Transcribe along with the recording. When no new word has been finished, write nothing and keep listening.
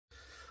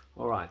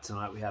All right,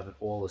 tonight we have an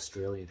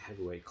all-Australian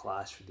heavyweight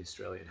clash for the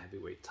Australian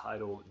heavyweight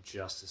title.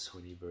 Justis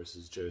Huni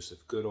versus Joseph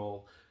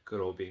Goodall.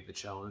 Goodall being the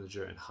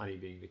challenger and Huni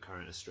being the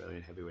current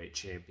Australian heavyweight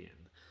champion.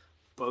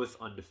 Both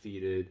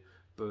undefeated,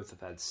 both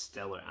have had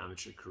stellar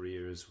amateur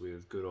careers,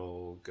 with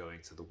Goodall going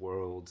to the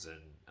Worlds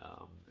and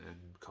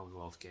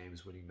Commonwealth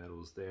Games, winning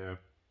medals there.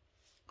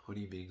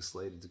 Huni being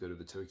slated to go to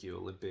the Tokyo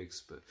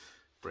Olympics, but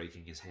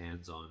breaking his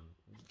hands on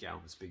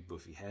Gallen's big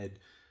buffy head.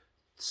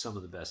 Some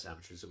of the best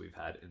amateurs that we've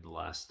had in the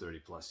last 30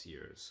 plus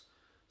years.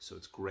 So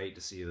it's great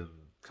to see them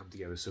come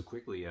together so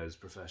quickly as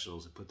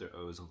professionals and put their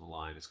O's on the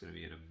line. It's going to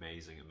be an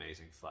amazing,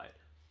 amazing fight.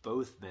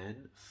 Both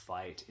men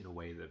fight in a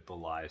way that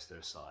belies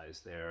their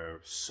size.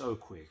 They're so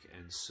quick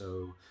and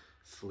so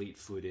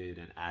fleet-footed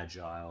and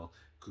agile.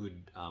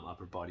 Good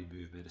upper body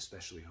movement,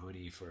 especially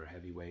Huni for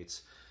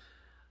heavyweights.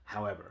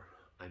 However,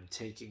 I'm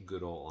taking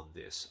Goodall on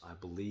this. I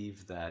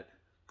believe that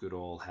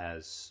Goodall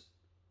has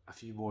a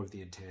few more of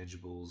the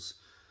intangibles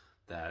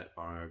that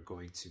are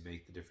going to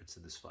make the difference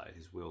in this fight.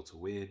 His will to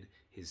win,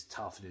 his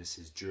toughness,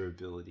 his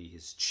durability,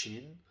 his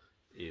chin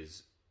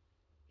is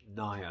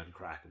nigh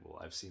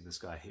uncrackable. I've seen this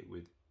guy hit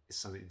with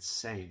some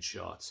insane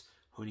shots.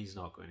 Huni's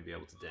not going to be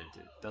able to dent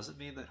it. Doesn't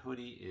mean that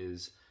Huni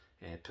is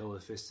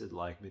pillow-fisted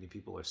like many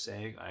people are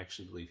saying. I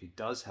actually believe he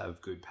does have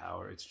good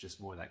power. It's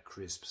just more that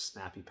crisp,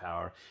 snappy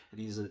power,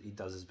 and he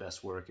does his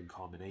best work in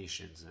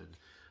combinations,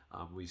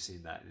 and we've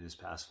seen that in his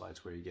past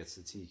fights where he gets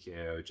the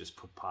TKO, just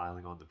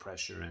piling on the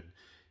pressure, and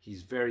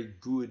he's very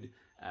good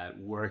at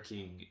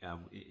working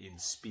in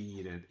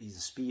speed, and he's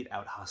a speed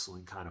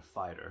out-hustling kind of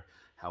fighter.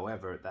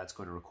 However, that's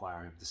going to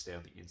require him to stay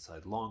on the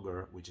inside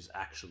longer, which is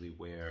actually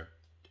where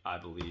I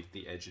believe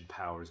the edge and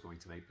power is going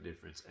to make the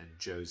difference. And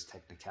Joe's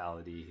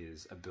technicality,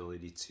 his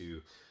ability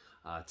to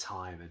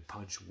time and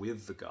punch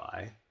with the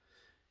guy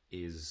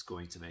is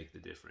going to make the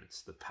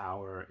difference. The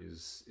power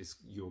is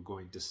you're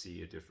going to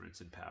see a difference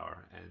in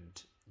power,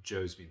 and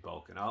Joe's been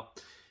bulking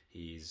up.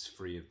 He's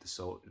free of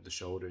the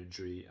shoulder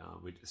injury,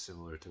 which is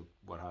similar to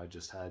what I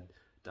just had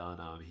done.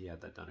 He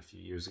had that done a few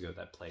years ago.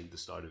 That plagued the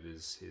start of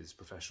his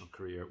professional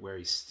career, where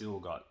he still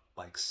got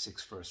like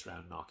 6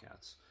 first-round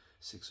knockouts,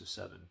 6 or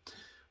 7,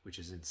 which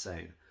is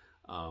insane.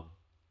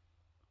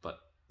 But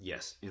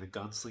yes, in a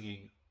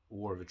gunslinging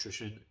war of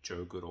attrition,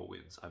 Joe Goodall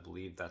wins. I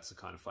believe that's the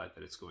kind of fight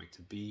that it's going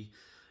to be.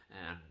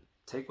 And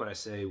take what I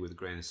say with a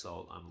grain of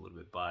salt. I'm a little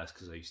bit biased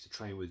because I used to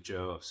train with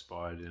Joe. I've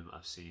sparred him.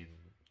 I've seen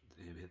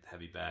him hit the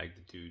heavy bag.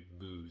 The dude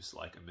moves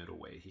like a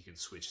middleweight. He can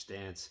switch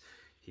stance.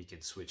 He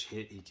can switch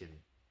hit. He can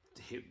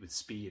hit with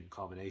speed and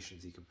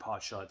combinations. He can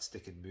pot shot,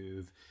 stick and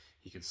move.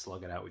 He can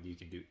slug it out with you. He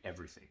can do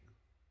everything.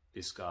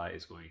 This guy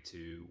is going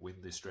to win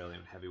the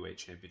Australian Heavyweight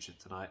Championship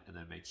tonight and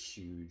then make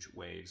huge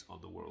waves on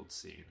the world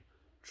scene.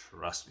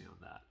 Trust me on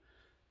that.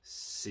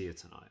 See you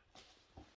tonight.